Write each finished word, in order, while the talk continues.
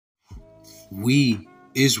We,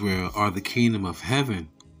 Israel, are the kingdom of heaven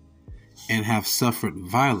and have suffered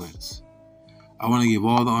violence. I want to give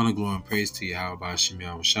all the honor, glory, and praise to YAHAWASHI,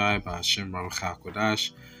 YAHAWASHI, RAWACHAA,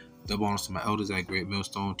 QADASH. Double honors to my elders at Great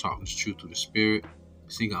Millstone, talking the truth through the Spirit.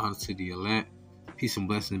 Singing honor to the elect. Peace and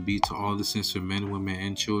blessing be to all the sincere men, women,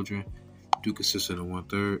 and children. Do consist of the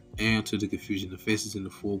 1/3, and to the confusion of faces in the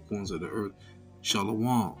four corners of the earth.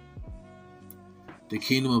 Shalom. The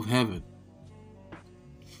kingdom of heaven.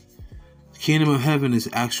 The kingdom of heaven is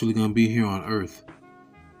actually going to be here on earth.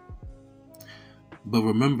 But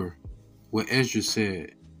remember what Ezra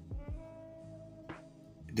said.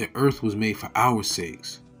 The earth was made for our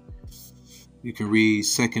sakes. You can read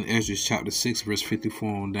 2 Ezra chapter 6, verse 54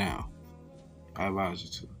 on down. I advise you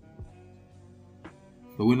to.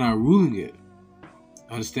 But we're not ruling it.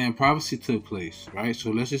 Understand, prophecy took place, right?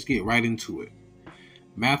 So let's just get right into it.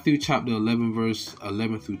 Matthew chapter 11, verse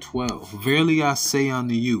 11 through 12. Verily I say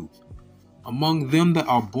unto you, among them that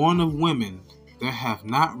are born of women, there hath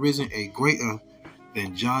not risen a greater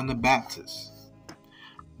than John the Baptist.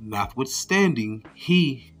 Notwithstanding,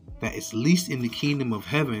 he that is least in the kingdom of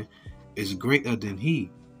heaven is greater than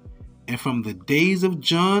he. And from the days of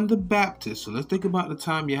John the Baptist, so let's think about the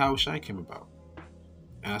time YAHAWASHI came about.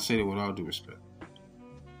 And I say that with all due respect.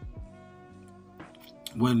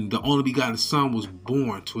 When the only begotten son was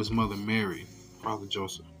born to his mother Mary, Father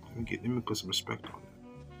Joseph. Let me put some respect on it.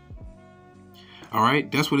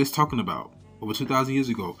 Alright, that's what it's talking about. Over 2,000 years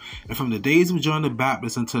ago. And from the days of John the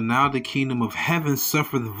Baptist until now, the kingdom of heaven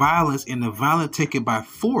suffereth violence, and the violent take it by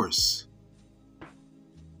force.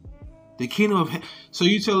 The kingdom of heaven. So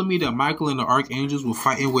you telling me that Michael and the archangels were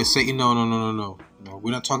fighting with Satan? No.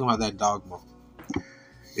 We're not talking about that dogma.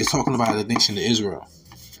 It's talking about the nation of Israel.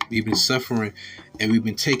 We've been suffering and we've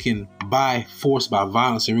been taken by force, by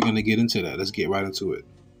violence, and we're going to get into that. Let's get right into it.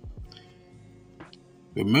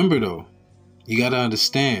 Remember though, you got to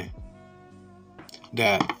understand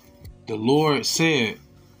that the Lord said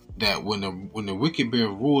that when the wicked bear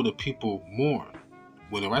rule, the people mourn.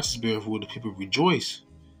 When the righteous bear rule, the people rejoice.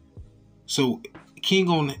 So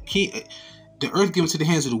the earth given to the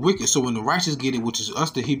hands of the wicked. So when the righteous get it, which is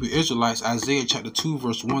us, the Hebrew Israelites, Isaiah chapter 2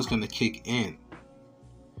 verse 1 is going to kick in.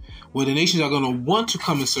 Where the nations are going to want to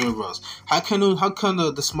come and serve us. How can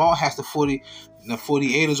the small hats, the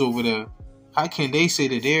 48ers over there, how can they say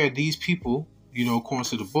that they're these people, according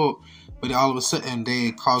to the book, but all of a sudden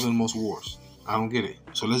they causing the most wars? I don't get it.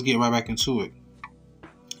 So let's get right back into it.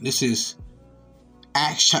 This is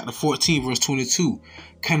Acts chapter 14 verse 22.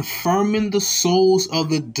 Confirming the souls of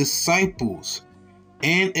the disciples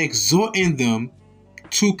and exhorting them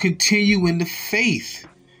to continue in the faith,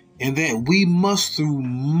 and that we must through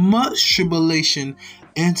much tribulation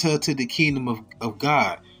enter to the kingdom of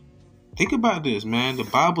God. Think about this, man. The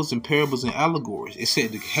Bible's in parables and allegories. It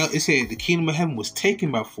said the kingdom of heaven was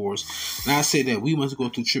taken by force. Now I say that we must go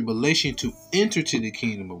through tribulation to enter to the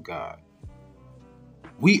kingdom of God.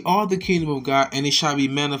 We are the kingdom of God, and it shall be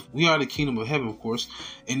we are the kingdom of heaven, of course,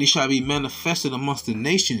 and it shall be manifested amongst the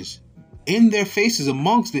nations, in their faces,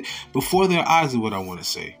 amongst it, before their eyes, is what I want to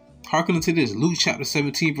say. Hearken unto this, Luke chapter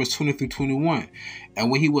 17, verse 20 through 21.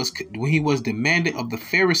 And when he was demanded of the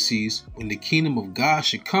Pharisees when the kingdom of God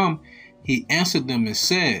should come, he answered them and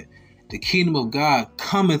said, the kingdom of God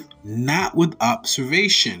cometh not with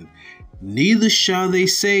observation, neither shall they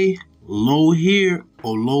say, lo here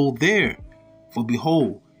or lo there. For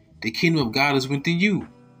behold, the kingdom of God is within you.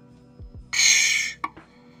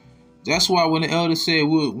 That's why when the elder said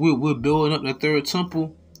we're building up the third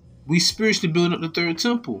temple, we spiritually building up the third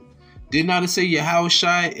temple. Did not it say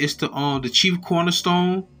YAHAWASHI is the chief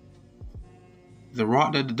cornerstone, the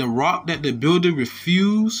rock that the builder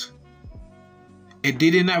refused? And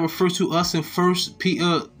did it not refer to us in First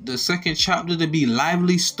Peter, the 2nd chapter, to be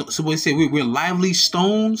lively? So what it say, we're lively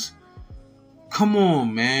stones. Come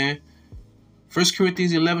on, man. 1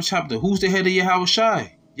 Corinthians 11 chapter. Who's the head of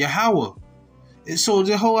YAHAWASHI? Yahweh. And so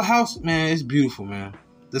the whole house, man, it's beautiful, man.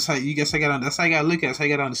 That's how you gotta look at it. That's how you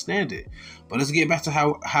gotta understand it. But let's get back to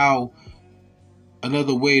how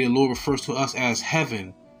another way the Lord refers to us as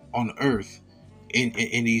heaven on earth in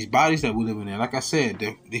these bodies that we're living in. Like I said,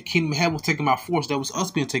 the kingdom of heaven was taken by force. That was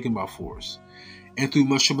us being taken by force. And through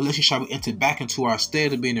much tribulation shall we enter back into our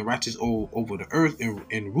stead of being the righteous over the earth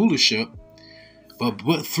in rulership. But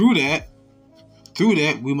through that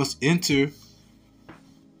we must enter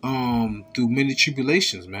through many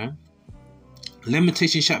tribulations, man.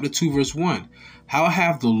 Lamentations chapter 2 verse 1. How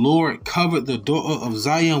hath the Lord covered the daughter of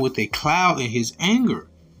Zion with a cloud in his anger?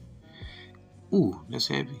 Ooh, that's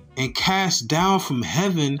heavy. And cast down from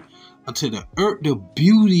heaven unto the earth the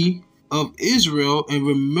beauty of Israel, and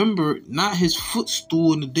remember not his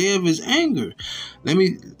footstool in the day of his anger. Let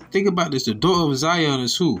me think about this. The daughter of Zion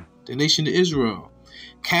is who? The nation of Israel.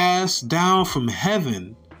 Cast down from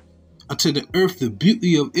heaven unto the earth the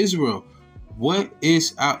beauty of Israel. What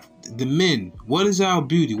is the men? What is our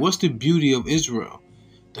beauty? What's the beauty of Israel?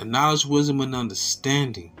 The knowledge, wisdom, and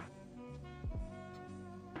understanding.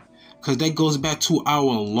 Because that goes back to our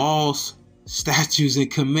laws, statutes,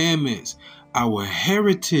 and commandments. Our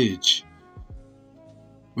heritage.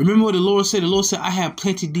 Remember what the Lord said? The Lord said, I have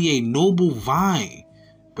planted thee a noble vine,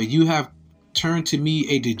 but you have turned to me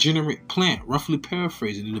a degenerate plant. Roughly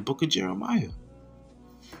paraphrasing in the book of Jeremiah.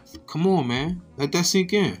 Come on, man. Let that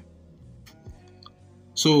sink in.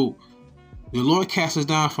 So the Lord cast us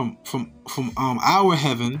down from our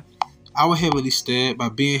heaven, our heavenly stead, by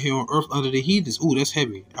being here on earth under the heathens. Ooh, that's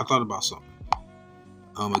heavy. I thought about something.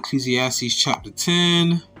 Ecclesiastes chapter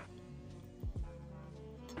 10.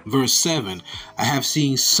 Verse 7, I have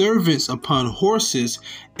seen servants upon horses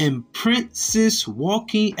and princes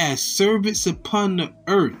walking as servants upon the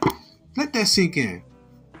earth. Let that sink in.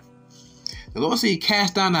 The Lord said he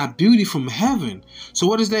cast down our beauty from heaven. So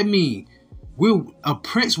what does that mean? We're a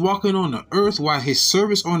prince walking on the earth while his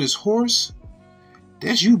servants on his horse?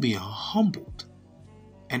 That's you being humbled.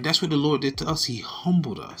 And that's what the Lord did to us. He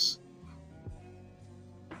humbled us.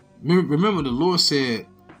 Remember the Lord said,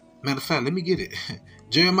 matter of fact, let me get it.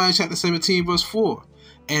 Jeremiah chapter 17 verse 4.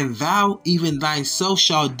 And thou even thyself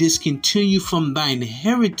shalt discontinue from thine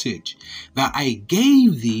heritage that I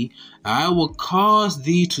gave thee. I will cause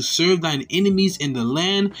thee to serve thine enemies in the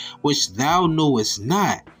land which thou knowest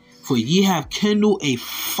not. For ye have kindled a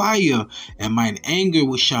fire, and mine anger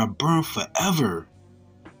which shall burn forever.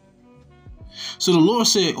 So the Lord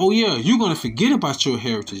said, oh yeah, you're going to forget about your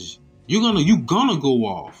heritage. You're gonna go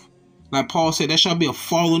off. Like Paul said, that shall be a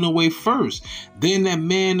falling away first. Then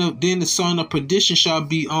then the son of perdition shall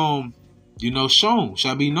be shown,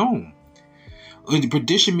 shall be known. And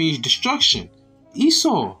perdition means destruction.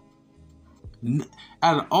 Esau,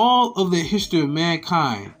 out of all of the history of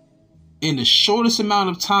mankind, in the shortest amount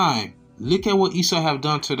of time, look at what Esau have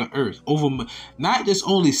done to the earth. Over not just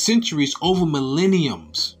only centuries, over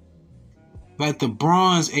millenniums. Like the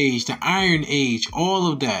Bronze Age, the Iron Age,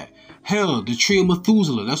 all of that. Hell, the tree of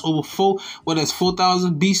Methuselah, that's over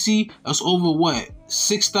 4,000 BC. That's over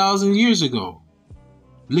 6,000 years ago.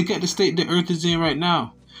 Look at the state the earth is in right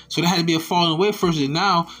now. So there had to be a falling away first, and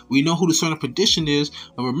now we know who the son of perdition is.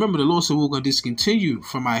 But remember, the Lord said we were going to discontinue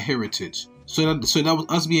from our heritage. So that was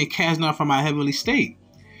us being cast down from our heavenly state,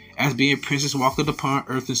 as being princes walking upon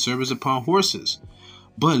earth and servants upon horses.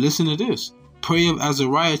 But listen to this. Prayer of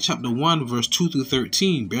Azariah chapter 1 verse 2 through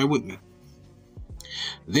 13. Bear with me.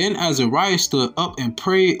 Then Azariah stood up and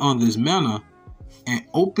prayed on this manner, and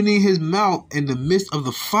opening his mouth in the midst of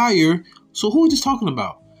the fire. So who is this talking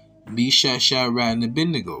about? Meshach, Shadrach, and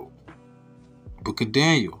Abednego. Book of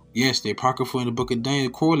Daniel. Yes, the apocrypha in the book of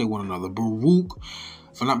Daniel correlate one another. Baruch,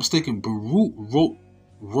 if I'm not mistaken, Baruch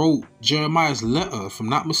wrote Jeremiah's letter, if I'm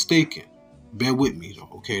not mistaken. Bear with me though.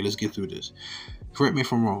 Okay, let's get through this. Correct me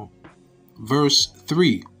if I'm wrong. Verse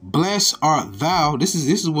 3. Blessed art thou. This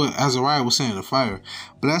is what Azariah was saying in the fire.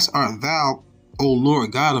 Blessed art thou, O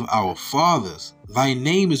Lord God of our fathers. Thy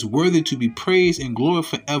name is worthy to be praised and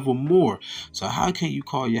glorified forevermore. So how can you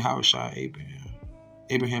call YAHAWASHI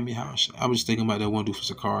Abraham YAHAWASHI? I was just thinking about that one dude for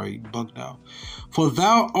Sakari, bugged out. For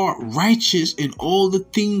thou art righteous in all the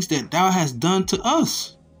things that thou hast done to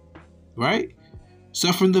us. Right?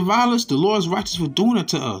 Suffering the violence, the Lord is righteous for doing it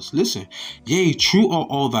to us. Listen, yea, true are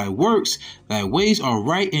all thy works, thy ways are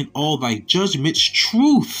right, in all thy judgments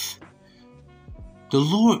truth. The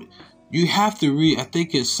Lord, you have to read, I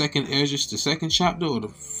think it's 2nd Esdras, the 2nd chapter, or the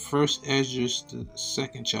 1st Esdras, the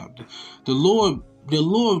 2nd chapter. The Lord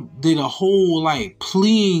did a whole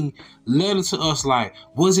pleading letter to us,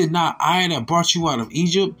 was it not I that brought you out of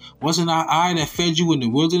Egypt? Wasn't not I that fed you in the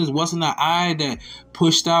wilderness? Wasn't not I that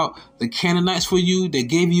pushed out the Canaanites for you, that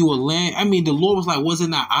gave you a land? I mean, the Lord was like,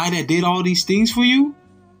 wasn't not I that did all these things for you?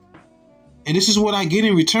 And this is what I get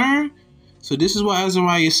in return? So this is what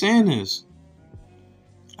Azariah is saying is.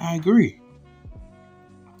 I agree.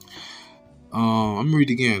 I'm going to read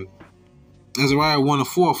again. Azariah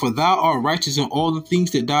 1:4. For thou art righteous in all the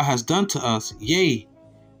things that thou hast done to us. Yea,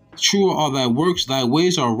 true are thy works, thy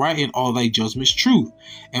ways are right, in all thy judgments truth.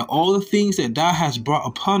 And all the things that thou hast brought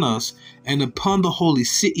upon us, and upon the holy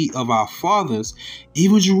city of our fathers,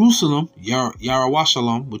 even Jerusalem,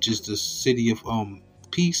 YARAMYAH, which is the city of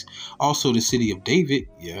peace, also the city of David,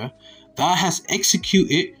 thou hast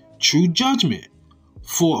executed true judgment.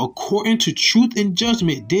 For according to truth and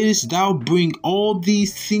judgment didst thou bring all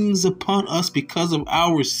these things upon us because of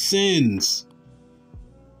our sins.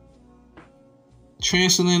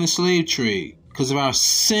 Transatlantic slave trade, because of our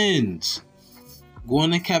sins.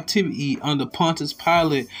 Going in captivity under Pontius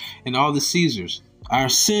Pilate and all the Caesars. Our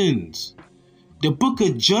sins. The book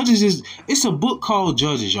of Judges it's a book called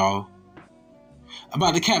Judges, y'all.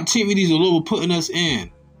 About the captivities the Lord was putting us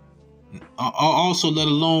in. Also, let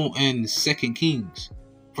alone in 2 Kings.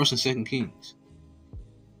 1st and 2nd Kings.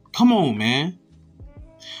 Come on, man.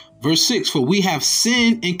 Verse 6, for we have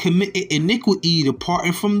sinned and committed iniquity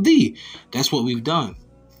departing from thee. That's what we've done.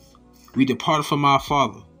 We departed from our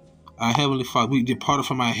Father, our Heavenly Father. We departed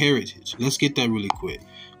from our heritage. Let's get that really quick.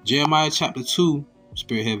 Jeremiah chapter 2,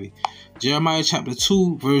 spirit heavy. Jeremiah chapter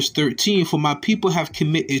 2, verse 13. For my people have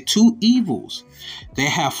committed two evils. They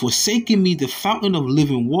have forsaken me, the fountain of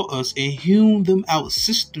living waters, and hewn them out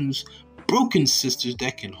cisterns, broken cisterns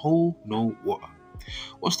that can hold no water.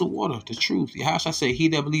 What's the water? The truth. How shall I say, he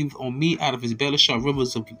that believeth on me, out of his belly shall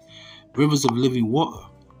rivers of living water.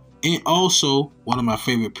 And also, one of my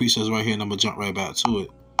favorite precepts right here, and I'm going to jump right back to it.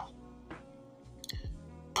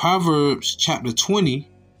 Proverbs chapter 20,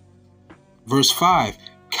 verse 5.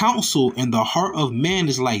 Counsel in the heart of man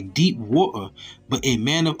is like deep water, but a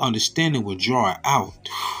man of understanding will draw it out.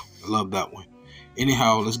 I love that one.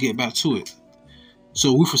 Anyhow, let's get back to it.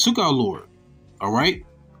 So we forsook our Lord. All right.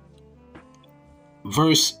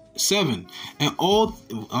 Verse 7. And all,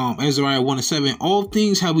 Ezra 1 and 7, all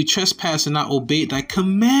things have we trespassed and not obeyed thy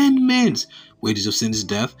commandments. Wages of sin is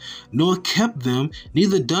death, nor kept them,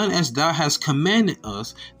 neither done as thou hast commanded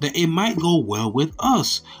us, that it might go well with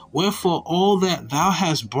us. Wherefore all that thou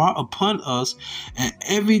hast brought upon us, and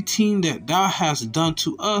everything that thou hast done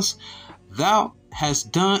to us, thou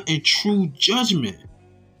hast done in true judgment.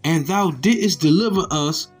 And thou didst deliver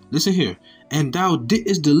us, listen here, and thou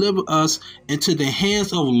didst deliver us into the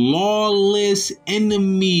hands of lawless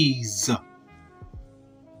enemies.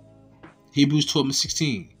 Hebrews 12 and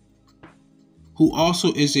 16. Who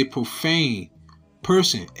also is a profane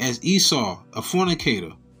person, as Esau, a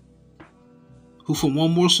fornicator, who from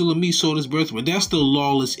one morsel of meat sold his birthright. That's the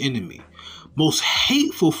lawless enemy. Most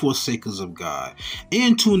hateful forsakers of God,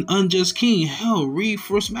 and to an unjust king. Hell, read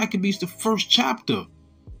 1 Maccabees, the 1st chapter.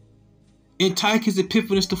 Antiochus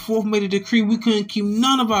Epiphanes the 4th made a decree we couldn't keep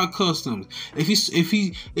none of our customs. If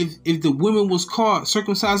the women was caught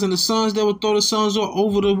circumcising the sons, they would throw the sons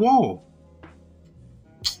over the wall.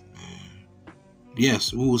 Yes,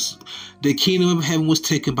 the kingdom of heaven was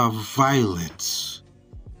taken by violence.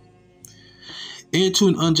 And to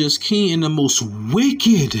an unjust king, and the most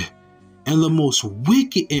wicked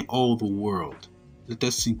in all the world. Let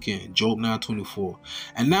that sink in. Job 9:24.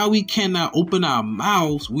 And now we cannot open our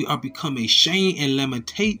mouths. We are become a shame and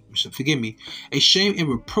lamentation. Forgive me. A shame and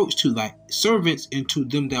reproach to thy servants and to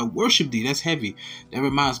them that worship thee. That's heavy. That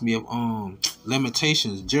reminds me of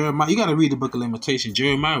Lamentations. Jeremiah. You got to read the book of Lamentations.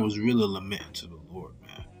 Jeremiah was really lamenting to the Lord,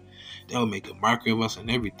 man. They would make a mockery of us and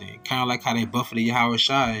everything. Kind of like how they buffeted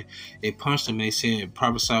YAHAWASHI and they punched him and they said,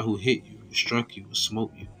 prophesy who hit you, who struck you, who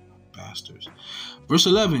smote you. Bastards. Verse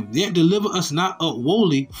 11. Yet deliver us not up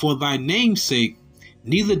wholly for thy name's sake,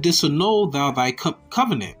 neither disannul thou thy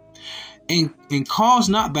covenant, and cause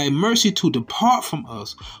not thy mercy to depart from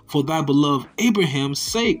us, for thy beloved Abraham's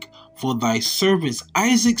sake, for thy servants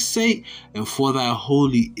Isaac's sake, and for thy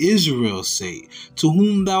holy Israel's sake, to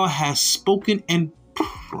whom thou hast spoken and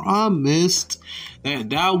promised that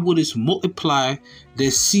thou wouldest multiply the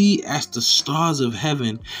sea as the stars of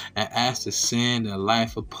heaven, and as the sand of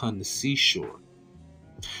life upon the seashore.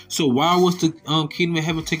 So why was the kingdom of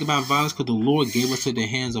heaven taken by violence? Because the Lord gave us to the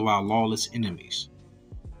hands of our lawless enemies.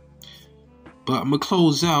 But I'm gonna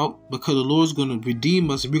close out because the Lord's gonna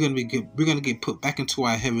redeem us, and we're gonna get put back into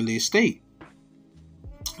our heavenly estate.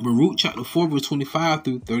 Baruch chapter 4 verse 25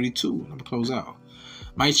 through 32. I'm gonna close out.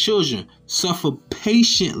 My children, suffer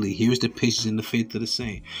patiently. Here's the patience in the faith of the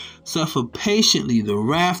saint. Suffer patiently the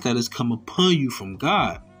wrath that has come upon you from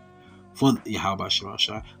God. For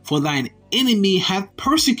YAHAWASHI, for thine enemy hath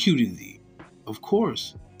persecuted thee. Of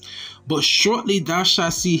course. But shortly thou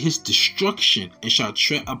shalt see his destruction, and shalt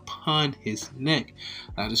tread upon his neck.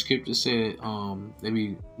 The scripture said,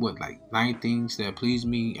 maybe like 9 things that please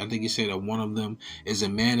me. I think it said that one of them is a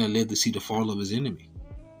man that lived to see the fall of his enemy.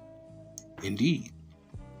 Indeed.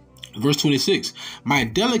 Verse 26. My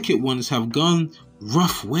delicate ones have gone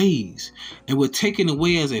rough ways, and were taken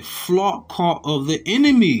away as a flock caught of the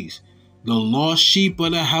enemies, the lost sheep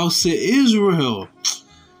of the house of Israel.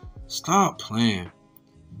 Stop playing.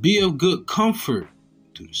 Be of good comfort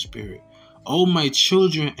to the Spirit. O my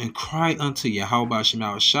children, and cry unto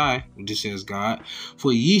YAHAWASHI, this says God,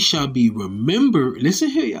 for ye shall be remembered. Listen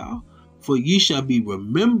here, y'all. For ye shall be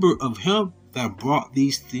remembered of him that brought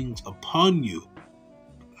these things upon you.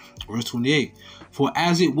 Verse 28. For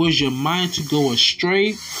as it was your mind to go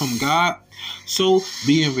astray from God, so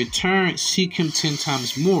being returned, seek him 10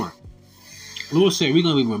 times more. The Lord said we're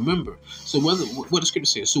going to be remembered. So what the scripture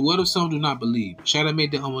says, so what if some do not believe? Shall I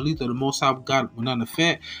make the unbelief of the Most High God will not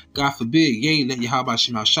affect? God forbid, yea, let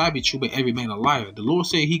YAHAWASHI be true, but every man a liar. The Lord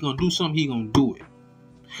said he going to do something, he going to do it.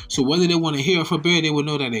 So whether they want to hear or forbid, they will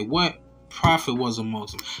know that what? Prophet was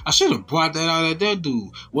amongst them. I should have brought that out at that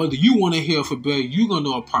dude. Whether you want to hear or forbid, you going to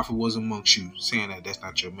know a prophet was amongst you. Saying that that's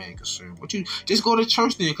not your main concern. But you just go to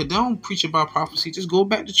church then, because they don't preach about prophecy. Just go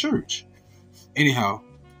back to church. Anyhow,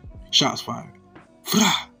 shots fired.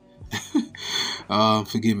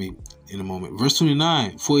 Forgive me in a moment. Verse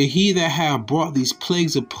 29. For he that hath brought these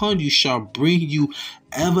plagues upon you shall bring you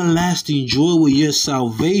everlasting joy with your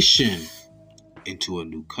salvation into a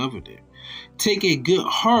new covenant. Take a good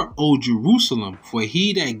heart, O Jerusalem, for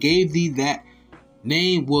he that gave thee that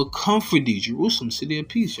name will comfort thee. Jerusalem, city of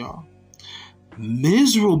peace, y'all.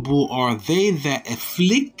 Miserable are they that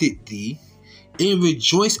afflicted thee, and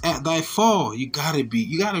rejoice at thy fall. You gotta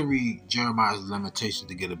read Jeremiah's Lamentations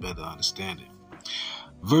to get a better understanding.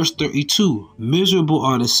 Verse 32. Miserable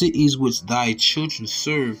are the cities which thy children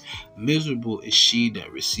serve. Miserable is she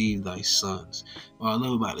that received thy sons. Well, I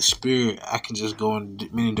love about the spirit. I can just go in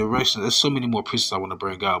many directions. There's so many more pieces I want to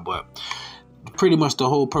bring out, but pretty much the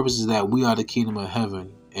whole purpose is that we are the kingdom of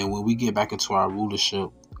heaven, and when we get back into our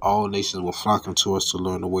rulership, all nations will flock unto us to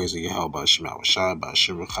learn the ways of YAHAWASHI, by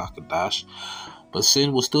QADASH. But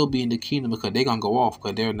sin will still be in the kingdom because they're going to go off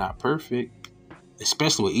because they're not perfect.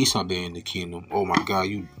 Especially with Esau being in the kingdom. Oh my God,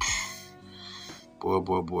 you...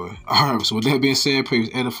 Boy. Alright, so with that being said, pray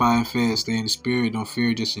edify and fed, stay in the spirit, don't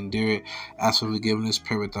fear, just endure it. Ask for forgiveness,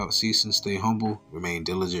 pray without ceasing, stay humble, remain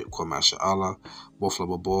diligent. Mashallah.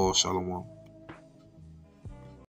 Shalom.